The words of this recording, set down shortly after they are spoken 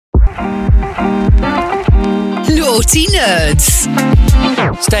Naughty Nerds.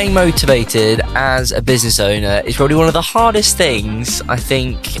 Staying motivated as a business owner is probably one of the hardest things I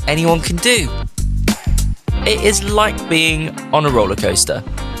think anyone can do. It is like being on a roller coaster.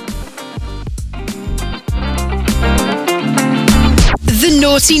 The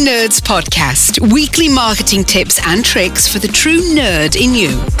Naughty Nerds Podcast. Weekly marketing tips and tricks for the true nerd in you.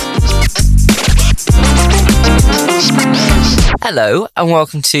 Hello and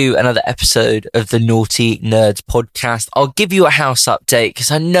welcome to another episode of the Naughty Nerds Podcast. I'll give you a house update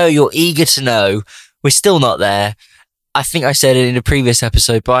because I know you're eager to know. We're still not there. I think I said it in a previous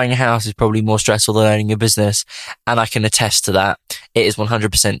episode, buying a house is probably more stressful than owning a business, and I can attest to that. It is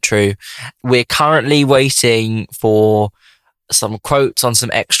 100% true. We're currently waiting for some quotes on some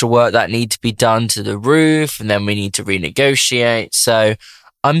extra work that need to be done to the roof, and then we need to renegotiate. So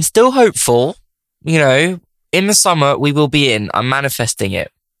I'm still hopeful, in the summer we will be in. I'm manifesting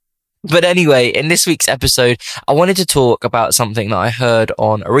it. But anyway, in this week's episode, I wanted to talk about something that I heard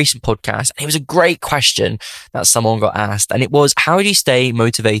on a recent podcast. And it was a great question that someone got asked. And it was, how do you stay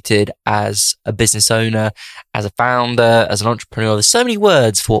motivated as a business owner, as a founder, as an entrepreneur? There's so many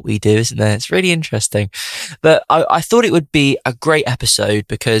words for what we do, isn't there? It's really interesting. But I thought it would be a great episode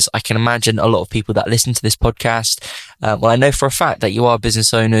because I can imagine a lot of people that listen to this podcast. Well, I know for a fact that you are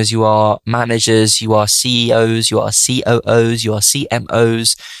business owners, you are managers, you are CEOs, you are COOs, you are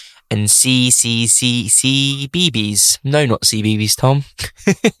CMOs. And CBBS. No, not CBBS, Tom.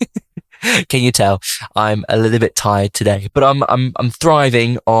 Can you tell? I'm a little bit tired today, but I'm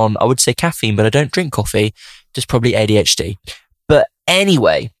thriving on, I would say caffeine, but I don't drink coffee, just probably ADHD. But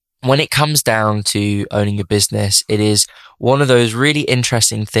anyway, when it comes down to owning a business, it is one of those really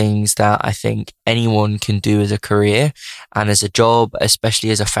interesting things that I think anyone can do as a career and as a job, especially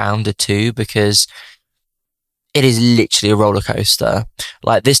as a founder too, because it is literally a roller coaster.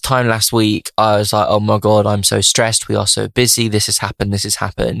 Like this time last week, I was like, oh my God, I'm so stressed. We are so busy. This has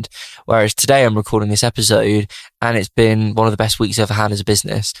happened. Whereas today I'm recording this episode and it's been one of the best weeks I've ever had as a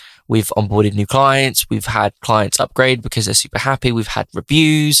business. We've onboarded new clients. We've had clients upgrade because they're super happy. We've had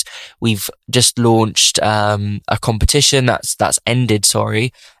reviews. We've just launched a competition that's ended,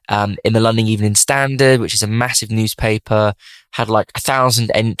 in the London Evening Standard, which is a massive newspaper, had like 1,000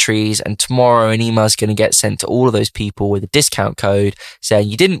 entries, and tomorrow an email is going to get sent to all of those people with a discount code saying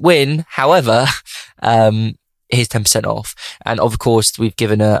you didn't win. However, here's 10% off. And of course, we've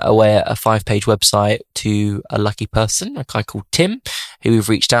given away a 5-page website to a lucky person, a guy called Tim, who we've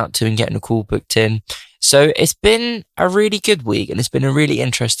reached out to and getting a call booked in. So it's been a really good week and it's been a really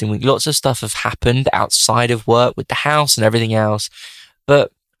interesting week. Lots of stuff have happened outside of work with the house and everything else.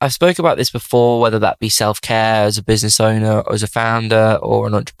 But I've spoke about this before, whether that be self-care as a business owner or as a founder or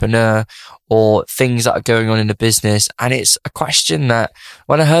an entrepreneur or things that are going on in the business. And it's a question that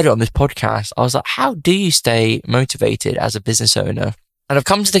when I heard it on this podcast, I was like, how do you stay motivated as a business owner? And I've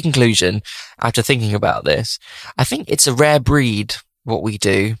come to the conclusion after thinking about this, I think it's a rare breed, what we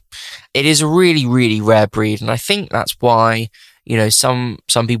do. It is a really, really rare breed. And I think that's why, some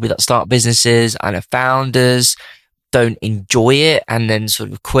people that start businesses and are founders don't enjoy it and then sort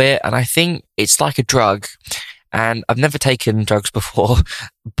of quit. And I think it's like a drug. And I've never taken drugs before,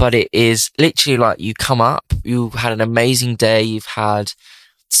 but it is literally like you come up, you've had an amazing day, you've had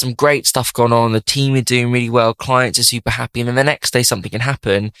some great stuff going on, the team are doing really well, clients are super happy, and then the next day something can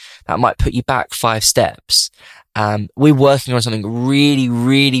happen that might put you back 5 steps. We're working on something really,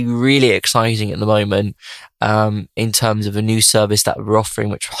 really, really exciting at the moment, in terms of a new service that we're offering,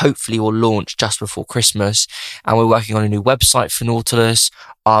 which hopefully will launch just before Christmas. And we're working on a new website for Nautilus.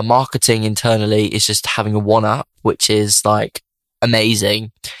 Our marketing internally is just having a 1-up, which is like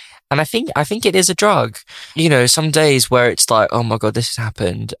amazing. And I think it is a drug. Some days where it's like, oh my God, this has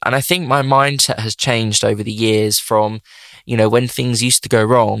happened. And I think my mindset has changed over the years from, when things used to go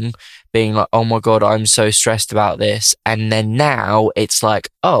wrong, being like, oh my God, I'm so stressed about this. And then now it's like,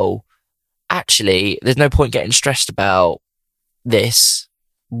 oh, actually, there's no point getting stressed about this.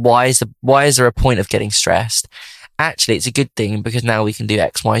 Why is there a point of getting stressed? Actually, it's a good thing because now we can do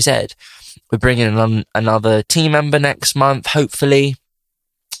X, Y, Z. We're bringing in another team member next month, hopefully,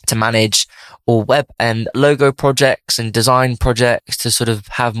 to manage all web and logo projects and design projects, to sort of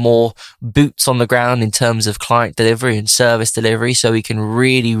have more boots on the ground in terms of client delivery and service delivery, so we can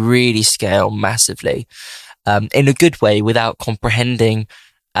really, really scale massively, in a good way, without comprehending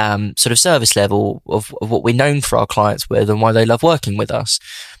sort of service level of what we're known for our clients with and why they love working with us.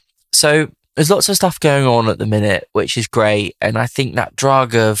 So there's lots of stuff going on at the minute, which is great. And I think that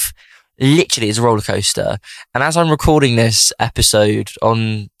drug of literally is a roller coaster. And as I'm recording this episode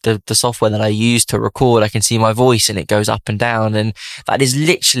on the software that I use to record, I can see my voice and it goes up and down. And that is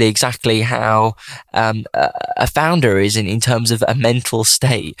literally exactly how a founder is in terms of a mental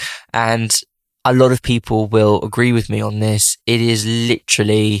state. And a lot of people will agree with me on this. It is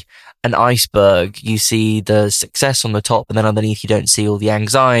literally an iceberg. You see the success on the top, and then underneath you don't see all the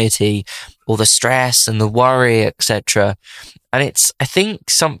anxiety, all the stress and the worry, etc. And it's, I think,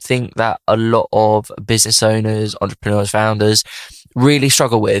 something that a lot of business owners, entrepreneurs, founders really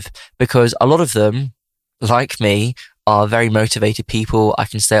struggle with, because a lot of them, like me, are very motivated people. I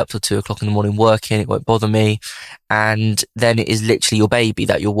can stay up till 2:00 in the morning working. It won't bother me. And then it is literally your baby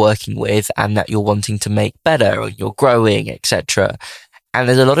that you're working with and that you're wanting to make better, and you're growing, etc. And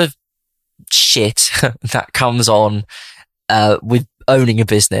there's a lot of shit that comes on with owning a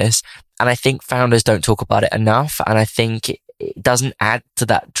business. And I think founders don't talk about it enough. And I think it doesn't add to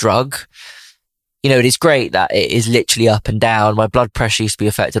that drug. You know, it is great that it is literally up and down. My blood pressure used to be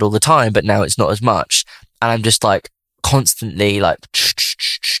affected all the time, but now it's not as much. And I'm just like constantly like,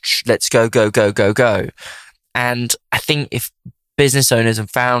 let's go, go, go, go, go. And I think if business owners and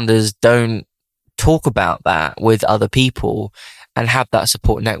founders don't talk about that with other people and have that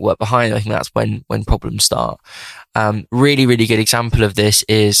support network behind them, I think that's when problems start. Really, really good example of this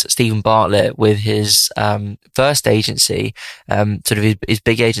is Stephen Bartlett with his first agency, sort of his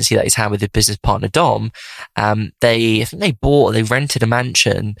big agency that he's had with his business partner Dom. I think they rented a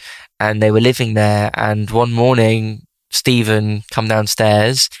mansion and they were living there. And one morning, Stephen come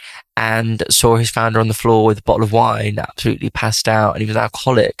downstairs and saw his founder on the floor with a bottle of wine, absolutely passed out, and he was an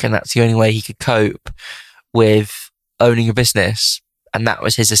alcoholic, and that's the only way he could cope with owning a business. And that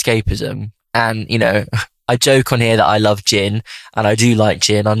was his escapism. And, you know, I joke on here that I love gin, and I do like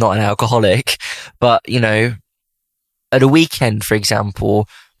gin. I'm not an alcoholic, but, you know, at a weekend, for example,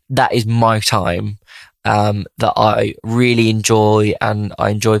 that is my time, that I really enjoy, and I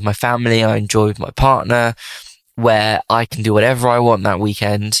enjoy with my family. I enjoy with my partner, where I can do whatever I want that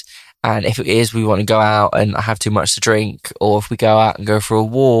weekend. And if it is, we want to go out and I have too much to drink, or if we go out and go for a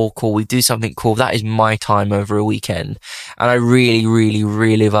walk, or we do something cool, that is my time over a weekend. And I really, really,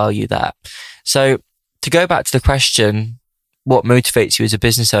 really value that. So to go back to the question, what motivates you as a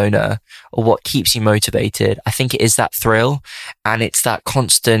business owner, or what keeps you motivated? I think it is that thrill, and it's that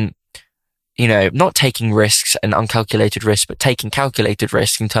constant, you know, not taking risks and uncalculated risks, but taking calculated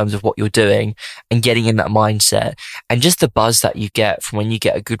risks in terms of what you're doing and getting in that mindset. And just the buzz that you get from when you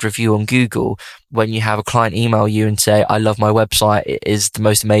get a good review on Google, when you have a client email you and say, I love my website, it is the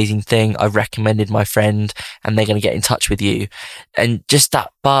most amazing thing, I've recommended my friend, and they're going to get in touch with you. And just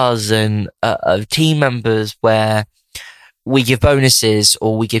that buzz and of team members where we give bonuses,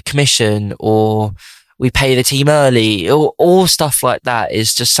 or we give commission, or we pay the team early, or all stuff like that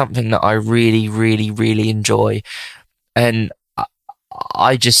is just something that I really, really, really enjoy. And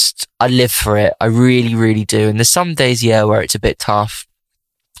I live for it. I really, really do. And there's some days, where it's a bit tough.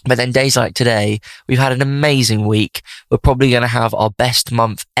 But then days like today, we've had an amazing week. We're probably going to have our best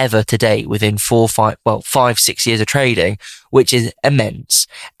month ever to date within 5, 6 years of trading, which is immense.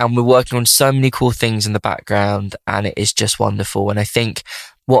 And we're working on so many cool things in the background, and it is just wonderful. And I think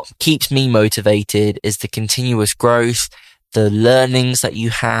what keeps me motivated is the continuous growth, the learnings that you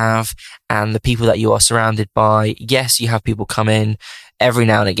have, and the people that you are surrounded by. Yes, you have people come in every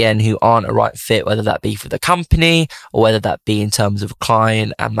now and again who aren't a right fit, whether that be for the company or whether that be in terms of a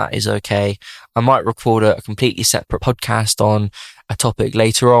client, and that is okay. I might record a completely separate podcast on a topic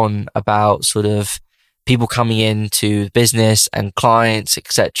later on about sort of people coming into business and clients,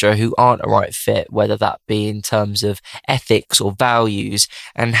 etc., who aren't a right fit, whether that be in terms of ethics or values,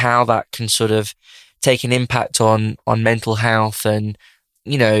 and how that can sort of take an impact on mental health. And,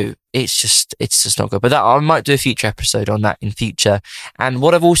 you know, it's just not good. But that, I might do a future episode on that in future. And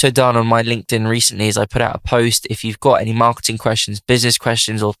what I've also done on my LinkedIn recently is I put out a post. If you've got any marketing questions, business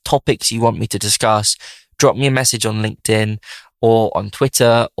questions, or topics you want me to discuss, drop me a message on LinkedIn, or on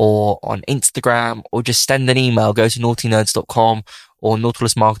Twitter, or on Instagram, or just send an email. Go to naughtynerds.com or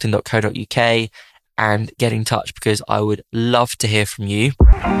nautilusmarketing.co.uk and get in touch, because I would love to hear from you.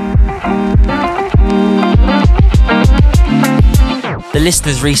 The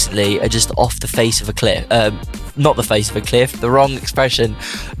listeners recently are just off the face of a cliff. Not the face of a cliff, the wrong expression.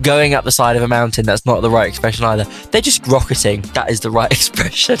 Going up the side of a mountain, that's not the right expression either. They're just rocketing. That is the right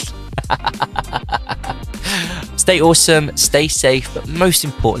expression. Stay awesome, stay safe, but most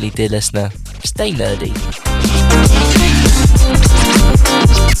importantly, dear listener, stay nerdy.